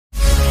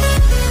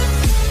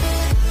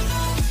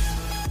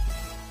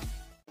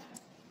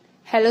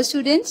Hello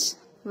students,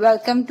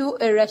 welcome to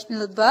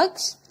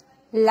IrrationalBugs.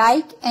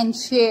 Like and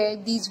share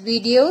these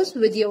videos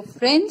with your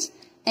friends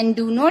and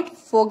do not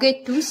forget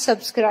to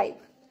subscribe.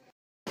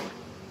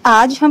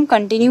 आज हम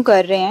continue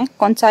कर रहे हैं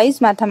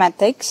Concise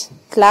mathematics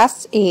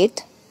class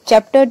 8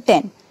 chapter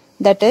 10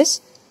 that is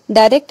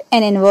direct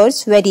and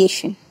inverse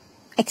variation.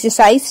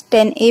 Exercise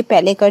 10A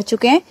पहले कर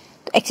चुके हैं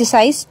तो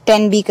एक्सरसाइज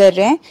 10B कर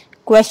रहे हैं.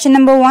 क्वेश्चन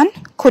नंबर 1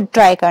 खुद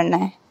ट्राई करना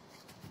है.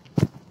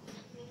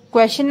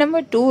 Question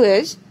number 2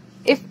 is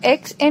if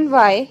x and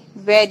y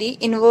vary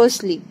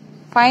inversely,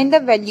 find the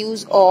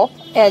values of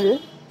L,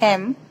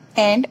 M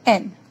and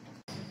N.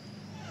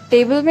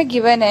 Table में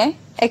गिवन है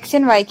x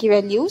and y की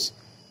values.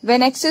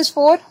 When x is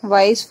 4,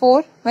 y is 4.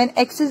 When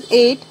x is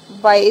 8,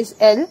 y is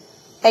L,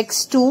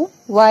 x2,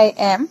 y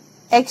M,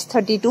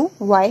 x32,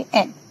 y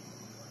N.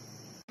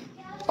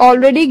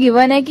 Already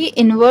given है कि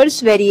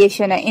inverse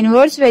variation है.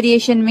 Inverse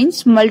variation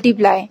means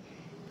multiply.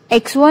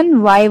 x1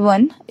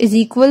 y1 is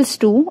equals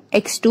to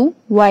x2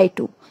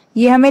 y2.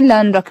 ये हमें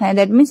learn रखना है.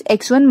 That means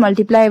x1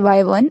 multiply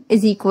y1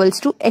 is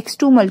equals to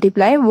x2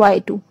 multiply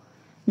y2.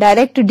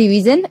 Direct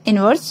division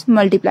inverse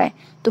multiply.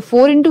 तो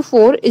 4 into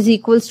 4 is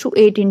equals to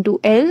 8 into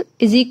L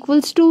is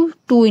equals to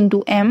 2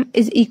 into M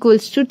is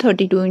equals to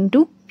 32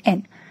 into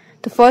N.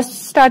 तो first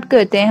start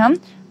करते हैं हम.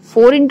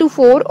 4 into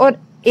 4 और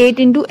 8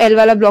 into L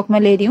वाला block में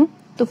ले रही हूँ.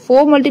 तो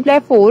 4 multiply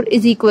 4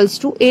 is equals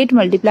to 8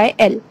 multiply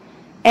L.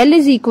 L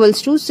is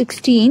equals to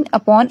 16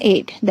 upon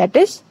 8 that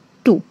is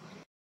 2.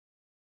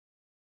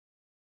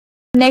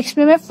 Next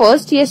में मैं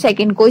फर्स्ट या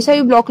सेकंड कोई सा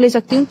भी ब्लॉक ले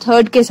सकती हूँ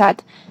थर्ड के साथ.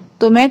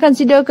 तो मैं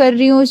कंसिडर कर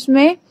रही हूँ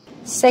इसमें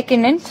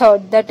second and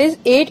third. That is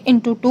 8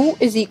 into 2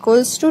 is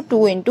equals to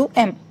 2 into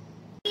M.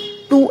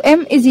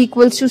 2M is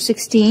equals to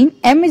 16.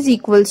 M is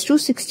equals to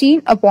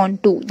 16 upon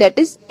 2 that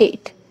is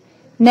 8.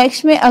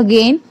 Next में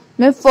अगेन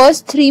मैं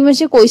फर्स्ट 3 में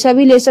से कोई सा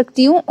भी ले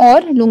सकती हूँ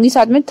और लूंगी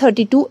साथ में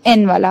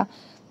 32N वाला.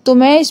 तो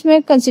मैं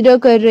इसमें कंसिडर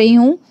कर रही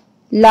हूँ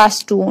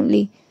last 2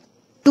 only.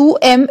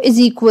 2M is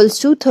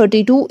equals to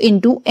 32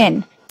 into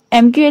N.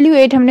 M की वैल्यू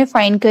 8 हमने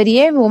फाइंड करी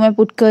है, वो मैं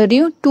पुट कर रही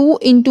हूँ. 2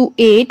 into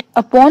 8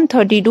 upon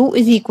 32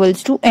 is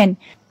equals to N.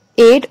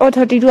 8 और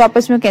 32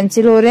 आपस में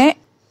कैंसिल हो रहे हैं.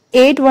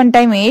 8 1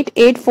 time 8,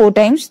 8 4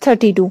 times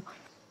 32.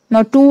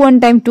 Now 2 1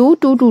 time 2,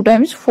 2 2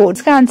 times 4.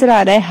 इसका आंसर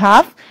आ रहा है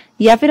हाफ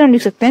या फिर हम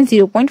लिख सकते हैं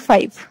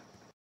 0.5.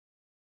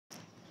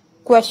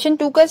 क्वेश्चन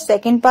 2 का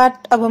सेकेंड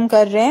पार्ट अब हम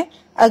कर रहे हैं.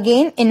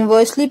 अगेन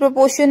इनवर्सली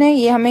प्रोपोर्शन है,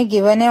 ये हमें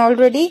गिवन है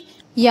ऑलरेडी.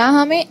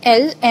 यहाँ हमें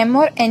L, M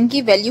और N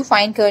की वैल्यू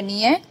फाइंड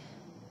करनी है.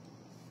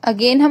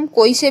 अगेन हम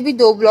कोई से भी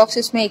 2 ब्लॉक्स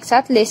इसमें एक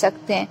साथ ले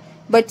सकते हैं,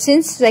 बट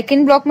सिंस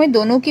सेकेंड ब्लॉक में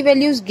दोनों की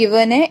वैल्यूज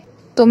गिवन है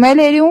तो मैं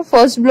ले रही हूँ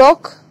first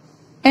block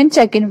and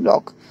second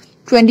block.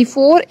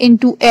 24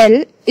 into L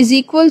is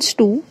equals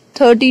to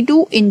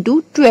 32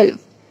 into 12.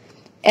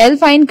 L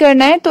find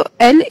करना है तो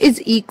L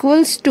is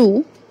equals to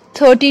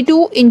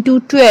 32 into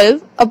 12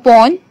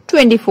 upon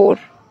 24.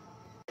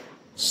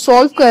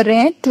 Solve कर रहे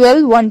हैं.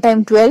 12 1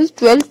 time 12,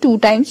 12 2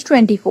 times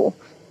 24,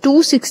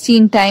 2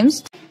 16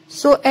 times.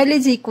 So L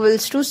is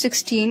equals to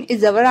 16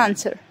 is our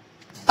answer.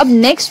 अब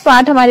next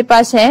part हमारे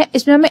पास है,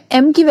 इसमें हमें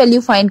M की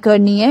वैल्यू फाइंड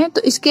करनी है.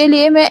 तो इसके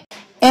लिए मैं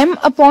M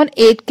अपॉन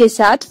 8 के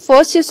साथ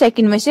फर्स्ट या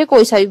सेकंड में से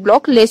कोई सा भी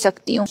ब्लॉक ले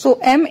सकती हूँ. So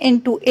M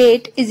into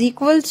 8 is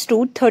equals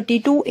to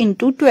 32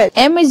 into 12.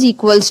 M is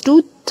equals to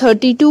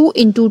 32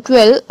 into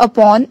 12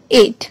 upon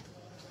 8.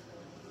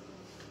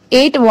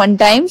 8 1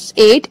 times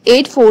 8,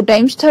 8 4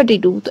 times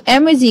 32. तो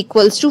M is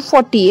equals to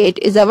 48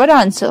 is our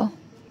answer.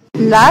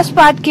 Last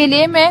part के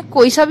लिए मैं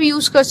कोई सा भी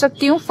यूज कर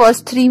सकती हूँ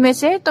फर्स्ट 3 में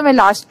से, तो मैं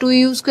लास्ट 2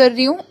 यूज कर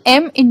रही हूँ.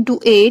 M into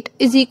 8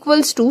 is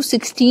equals to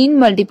 16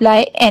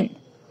 multiply N.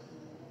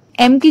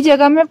 M की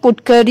जगह मैं पुट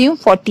कर रही हूँ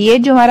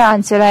 48 जो हमारा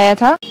आंसर आया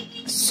था.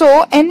 सो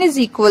N is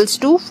equals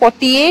to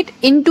 48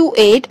 into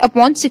 8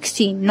 upon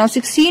 16. Now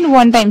 16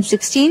 1 times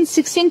 16,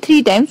 16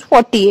 3 times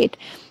 48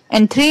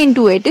 and 3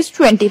 into 8 is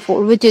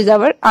 24 which is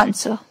our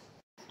answer.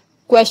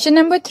 Question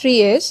number 3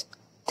 is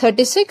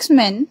 36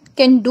 men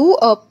can do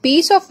a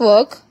piece of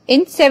work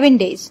in 7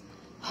 days.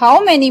 How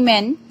many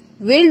men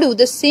will do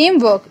the same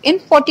work in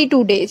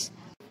 42 days?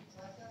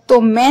 तो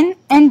men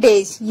and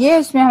days ये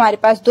इसमें हमारे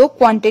पास 2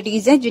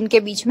 quantities हैं जिनके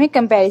बीच में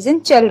comparison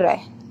चल रहा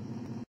है.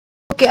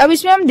 ओके, अब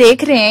इसमें हम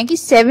देख रहे हैं कि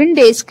 7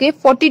 डेज के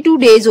 42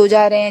 डेज हो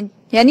जा रहे हैं,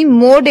 यानी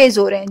मोर डेज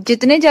हो रहे हैं.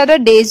 जितने ज्यादा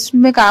डेज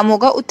में काम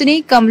होगा उतने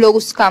ही कम लोग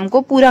उस काम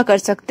को पूरा कर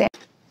सकते हैं.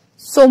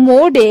 सो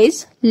मोर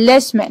डेज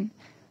लेस मैन.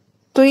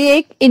 तो ये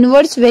एक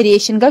इनवर्स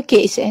वेरिएशन का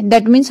केस है.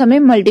 दैट मीन्स हमें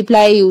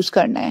मल्टीप्लाई यूज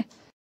करना है.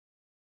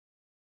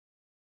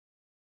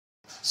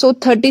 सो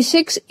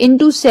 36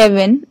 into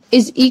 7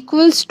 is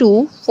equals to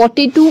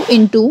 42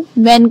 into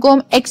man को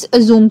हम x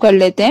अज्यूम कर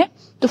लेते हैं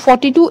तो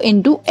 42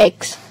 into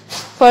x.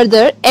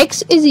 Further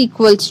x is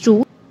equals to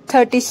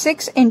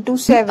 36 into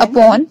 7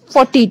 upon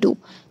 42.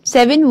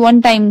 7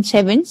 1 times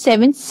 7,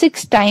 7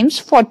 6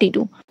 times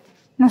 42.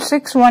 Now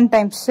 6 1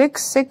 times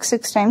 6, 6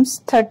 6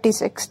 times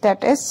 36.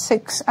 That is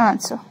 6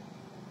 answer.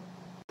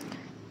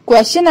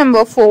 Question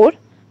number 4.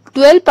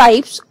 12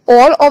 pipes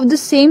all of the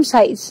same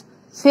size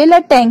fill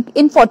a tank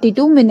in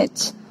 42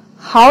 minutes.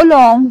 How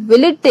long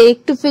will it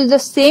take to fill the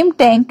same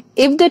tank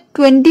if the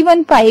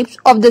 21 pipes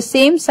of the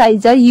same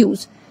size are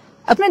used?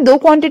 अपने दो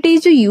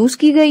quantities जो use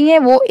की गई हैं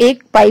वो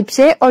एक pipe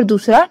से और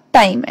दूसरा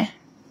टाइम है.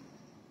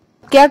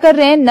 क्या कर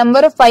रहे हैं,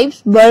 नंबर ऑफ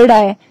पाइप्स बढ़ रहा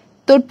है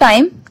तो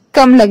टाइम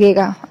कम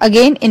लगेगा.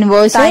 अगेन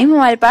इनवर्स, टाइम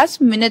हमारे पास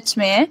मिनट्स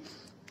में है.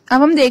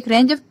 अब हम देख रहे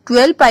हैं जब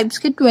 12 पाइप्स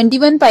के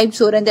 21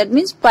 पाइप्स हो रहे हैं, दैट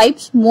मीन्स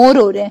पाइप्स मोर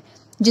हो रहे हैं.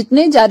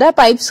 जितने ज्यादा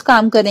पाइप्स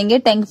काम करेंगे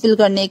टैंक फिल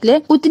करने के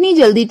लिए उतनी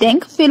जल्दी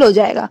टैंक फिल हो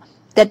जाएगा.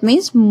 That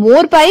means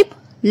more pipe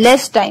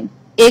less time.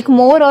 एक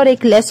मोर और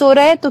एक लेस हो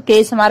रहा है तो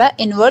केस हमारा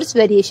इनवर्स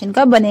वेरिएशन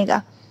का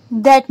बनेगा.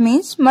 दैट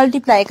मीन्स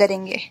मल्टीप्लाई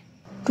करेंगे.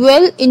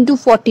 12 into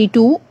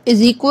 42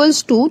 is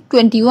equals to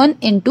 21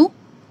 into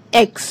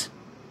x.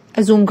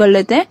 Assume कर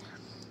लेते हैं.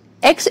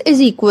 x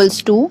is equals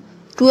to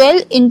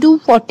 12 into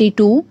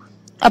 42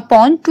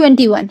 upon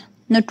 21.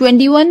 Now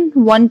 21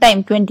 one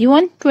time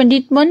 21,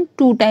 21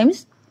 two times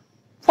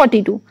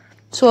 42.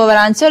 So our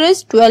answer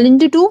is 12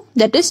 into 2,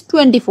 that is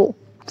 24.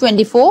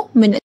 24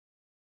 minutes.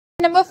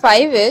 Number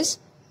 5 is,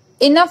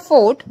 in a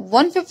fort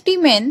 150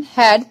 men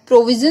had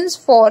provisions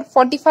for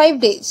 45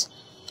 days.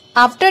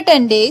 After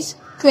 10 days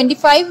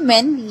 25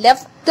 men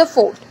left the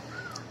fort.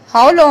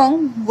 How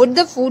long would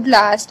the food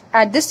last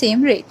at the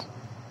same rate?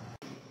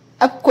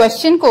 अब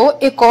question को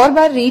एक और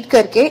बार read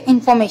करके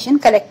information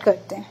collect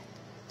करते हैं.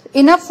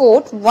 इन अ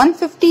fort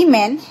 150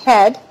 men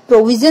had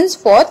provisions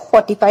for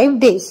 45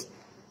 days.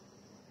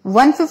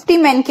 150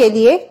 men के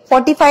लिए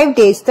 45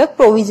 days तक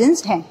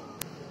प्रोविजंस हैं.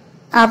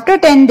 After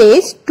 10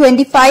 days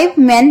 25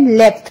 men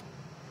left.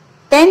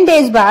 10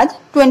 days बाद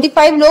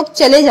 25 लोग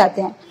चले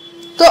जाते हैं.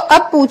 तो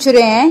अब पूछ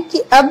रहे हैं कि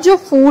अब जो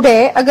फूड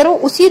है अगर वो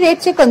उसी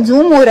रेट से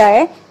कंज्यूम हो रहा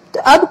है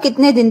तो अब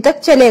कितने दिन तक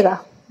चलेगा.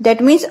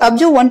 दैट मीन्स अब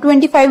जो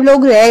 125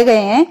 लोग रह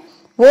गए हैं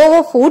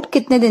वो फूड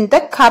कितने दिन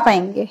तक खा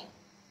पाएंगे.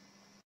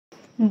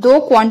 दो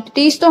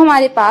क्वांटिटीज तो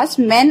हमारे पास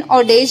मेन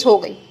और डेज हो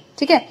गई.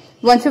 ठीक है,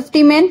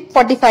 150 मेन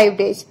 45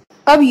 डेज.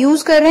 अब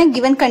यूज कर रहे हैं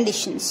गिवन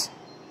कंडीशंस.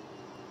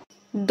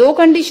 दो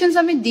कंडीशंस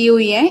हमें दी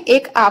हुई हैं,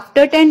 एक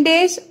आफ्टर 10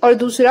 डेज और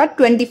दूसरा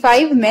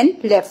 25 main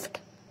left.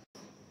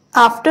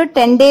 After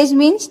 10 days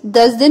means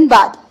 10 दिन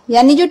बाद,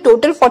 यानी जो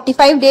टोटल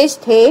 45 डेज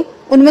थे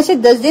उनमें से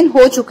 10 दिन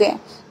हो चुके हैं.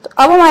 तो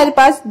अब हमारे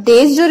पास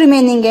डेज जो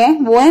रिमेनिंग है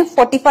वो है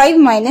 45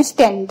 माइनस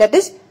 10, दैट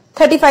इज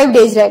 35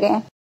 डेज रह गए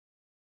हैं.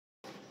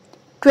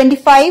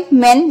 25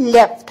 मेन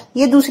लेफ्ट,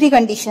 ये दूसरी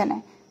कंडीशन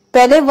है.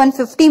 पहले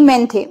 150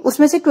 मेन थे,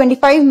 उसमें से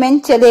 25 मेन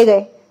चले गए,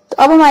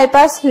 तो अब हमारे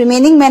पास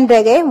रिमेनिंग मेन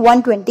रह गए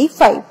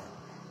 125.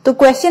 तो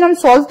क्वेश्चन हम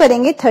सॉल्व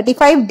करेंगे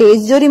 35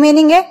 डेज जो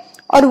रिमेनिंग है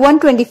और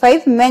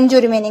 125 मेन जो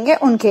रिमेनिंग है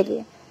उनके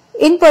लिए.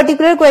 इन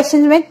पर्टिकुलर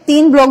क्वेश्चन में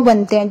 3 ब्लॉक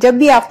बनते हैं जब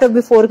भी आफ्टर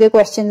बिफोर के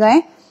क्वेश्चन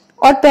आए,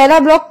 और पहला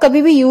ब्लॉक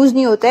कभी भी यूज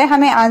नहीं होता है.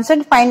 हमें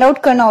आंसर फाइंड आउट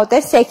करना होता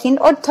है सेकंड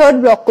और थर्ड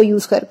ब्लॉक को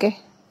यूज करके.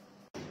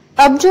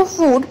 अब जो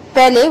फूड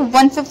पहले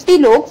 150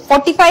 लोग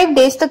 45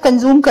 डेज तक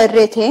कंज्यूम कर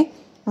रहे थे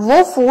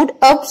वो फूड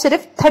अब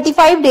सिर्फ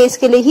 35 डेज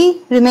के लिए ही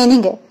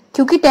रिमेनिंग है,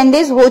 क्योंकि 10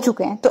 डेज हो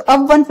चुके हैं. तो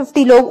अब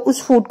 150 लोग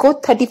उस फूड को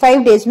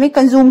 35 डेज में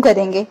कंज्यूम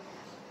करेंगे.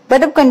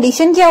 बट अब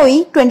कंडीशन क्या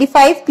हुई,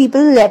 25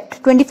 पीपल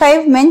लेफ्ट,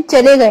 25 मेन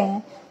चले गए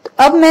हैं, तो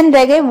अब मेन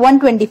रह गए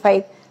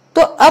 125.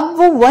 तो अब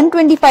वो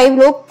 125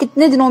 लोग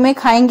कितने दिनों में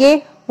खाएंगे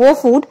वो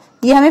फूड,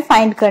 ये हमें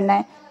फाइंड करना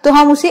है. तो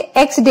हम उसे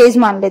x डेज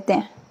मान लेते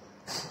हैं.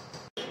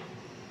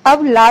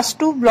 अब लास्ट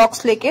 2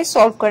 ब्लॉक्स लेके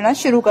सॉल्व करना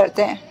शुरू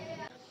करते हैं.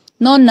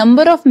 नो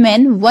नंबर ऑफ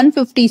मेन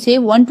 150 से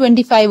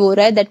 125 हो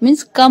रहा है, दैट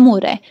मीन्स कम हो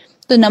रहा है,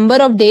 तो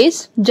नंबर ऑफ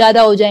डेज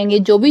ज्यादा हो जाएंगे.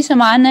 जो भी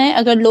समान है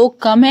अगर लोग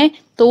कम है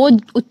तो वो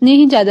उतने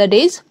ही ज्यादा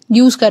डेज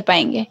यूज कर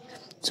पाएंगे.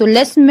 So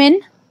less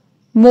main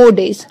more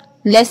days,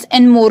 less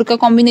and more का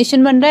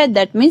कॉम्बिनेशन बन रहा है,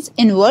 that means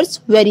inverse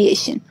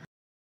variation.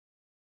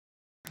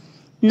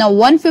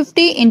 Now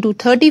 150 into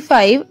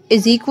 35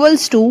 is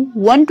equals to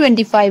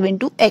 125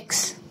 into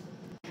x.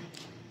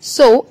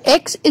 So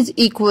x is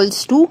equals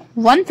to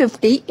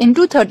 150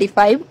 into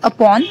 35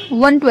 upon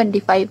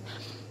 125.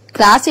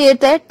 Class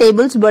 8 है,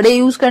 टेबल्स बड़े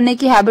use करने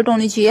की हैबिट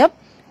होनी चाहिए. अब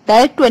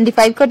डायरेक्ट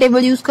 25 का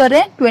टेबल यूज कर रहे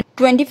हैं.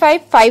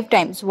 25 5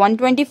 times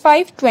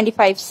 125,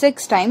 25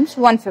 6 times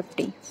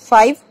 150,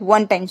 5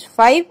 1 times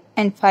 5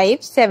 and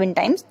 5 7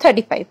 times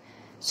 35.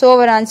 So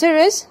our answer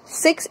is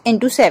 6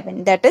 into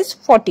 7, that is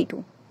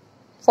 42.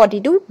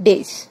 42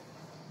 days.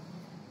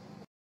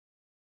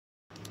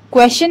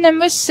 Question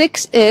number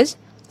 6 is,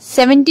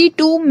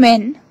 72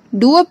 men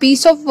do a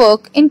piece of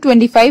work in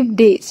 25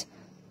 days.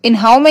 In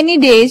how many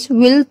days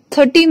will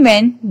 30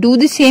 men do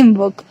the same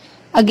work?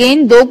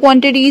 Again दो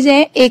quantities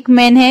हैं, एक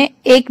men है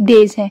एक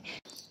days है.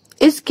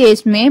 इस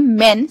case में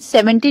men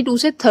 72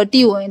 से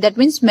 30 हुए हैं, दैट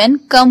मीन्स men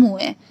कम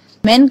हुए हैं.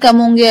 men कम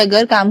होंगे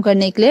अगर काम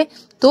करने के लिए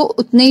तो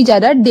उतने ही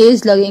ज्यादा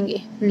days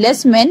लगेंगे.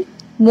 less men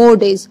more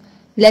days,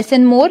 less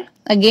and more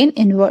again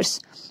inverse.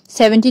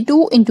 72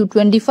 into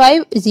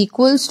 25 is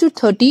equals to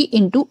 30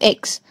 into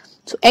x.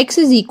 So x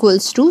is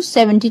equals to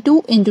 72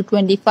 into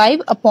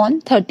 25 upon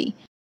 30.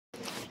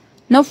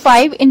 Now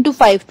 5 into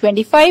 5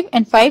 25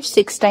 and 5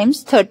 6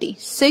 times 30.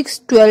 6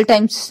 12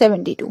 times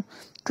 72.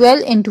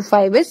 12 into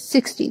 5 is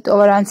 60. So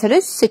our answer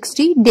is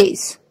 60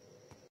 days.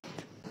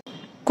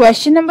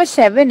 Question number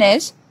 7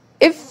 is,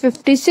 If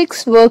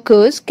 56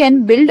 workers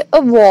can build a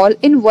wall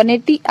in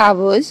 180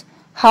 hours,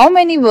 how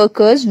many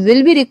workers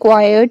will be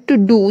required to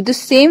do the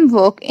same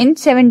work in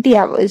 70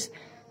 hours?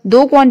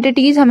 दो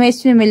quantities हमें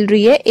इसमें मिल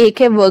रही है,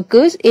 एक है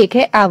workers, एक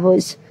है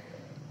hours.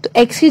 तो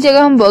x की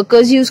जगह हम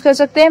वर्कर्स यूज कर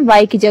सकते हैं,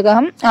 y की जगह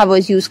हम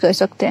आवर्स यूज कर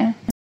सकते हैं.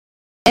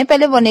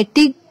 पहले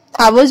 180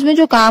 आवर्स में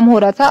जो काम हो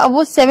रहा था, अब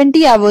वो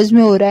 70 आवर्स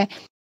में हो रहा है.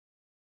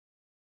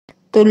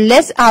 तो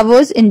less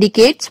hours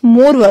indicates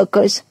more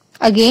workers.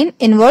 Again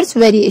inverse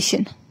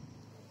variation.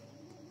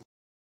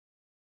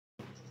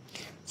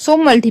 So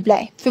multiply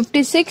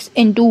 56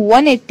 into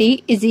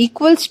 180 is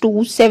equals to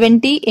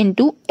 70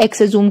 into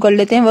x. assume कर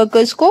लेते हैं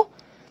वर्कर्स को.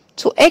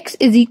 So x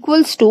is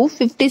equals to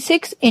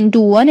 56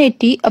 into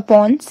 180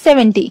 upon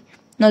 70.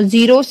 Now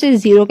 0 से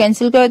 0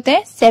 cancel करते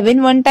हैं.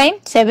 7 one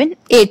time, 7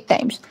 8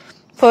 times.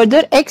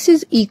 Further x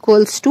is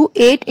equals to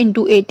 8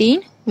 into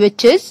 18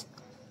 which is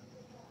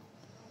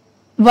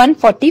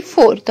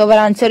 144. So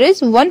our answer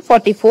is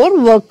 144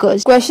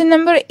 workers. Question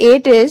number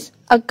 8 is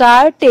a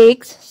car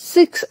takes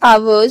 6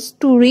 hours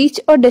to reach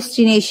a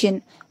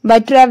destination by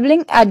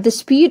traveling at the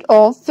speed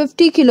of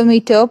 50 km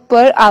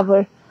per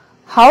hour.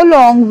 How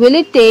long will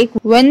it take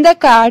when the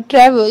car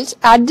travels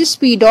at the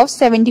speed of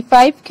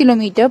 75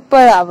 km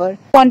per hour?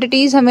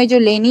 Quantities हमें जो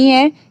लेनी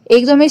है,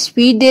 एक तो हमें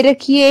speed दे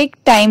रखी है, एक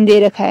टाइम दे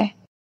रखा है.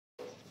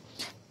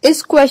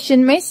 इस क्वेश्चन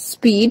में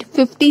स्पीड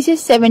 50 से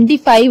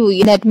 75 हुई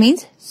है. दैट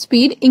मीन्स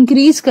स्पीड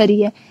इंक्रीज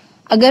करी है.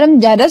 अगर हम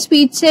ज्यादा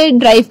स्पीड से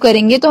ड्राइव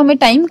करेंगे तो हमें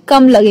टाइम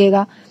कम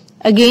लगेगा.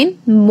 Again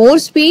more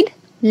speed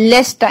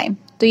less time.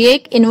 तो ये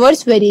एक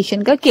इनवर्स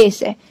वेरिएशन का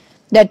केस है.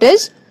 That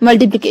is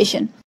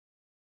multiplication.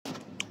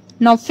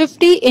 Now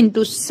 50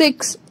 into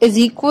 6 is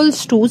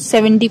equals to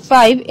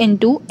 75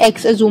 into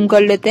x. Assume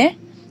कर लेते हैं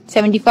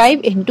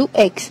 75 into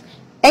x.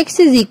 X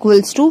is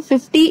equals to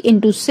 50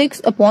 into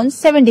 6 upon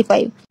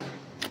 75.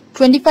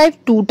 25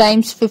 2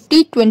 times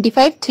 50,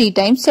 25 3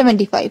 times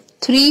 75,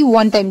 3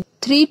 1 time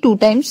 3, 2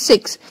 times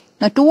 6.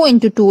 Now 2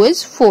 into 2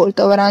 is 4.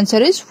 So our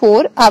answer is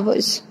 4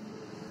 hours.